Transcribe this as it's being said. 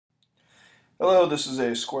Hello, this is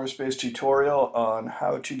a Squarespace tutorial on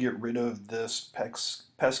how to get rid of this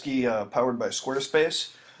pesky powered by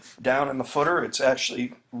Squarespace. Down in the footer, it's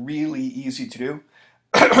actually really easy to do.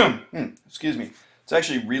 Excuse me. It's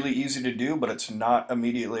actually really easy to do, but it's not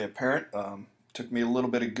immediately apparent. Took me a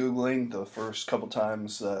little bit of Googling the first couple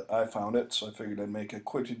times that I found it, so I figured I'd make a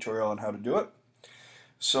quick tutorial on how to do it.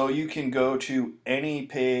 So you can go to any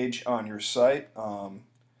page on your site.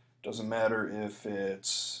 Doesn't matter if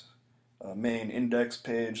it's a main index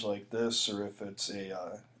page like this, or if it's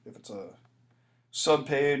a sub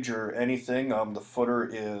page or anything. The footer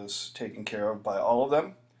is taken care of by all of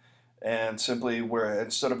them, and simply where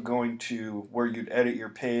instead of going to where you'd edit your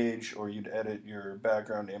page or you'd edit your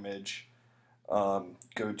background image,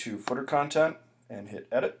 go to footer content and hit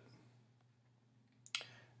edit,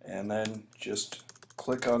 and then just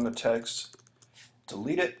click on the text,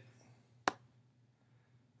 delete it,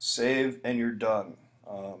 save, and you're done.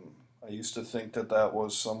 I used to think that that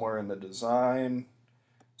was somewhere in the design,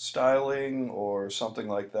 styling, or something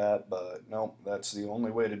like that, but no, that's the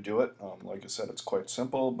only way to do it. Like I said, it's quite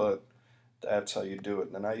simple, but that's how you do it.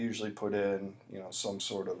 And then I usually put in, some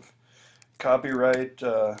sort of copyright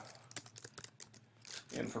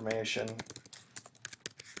information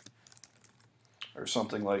or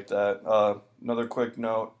something like that. Another quick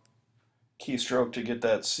note, keystroke to get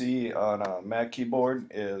that C on a Mac keyboard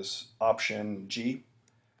is Option G.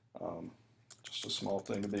 Just a small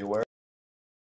thing to be aware of.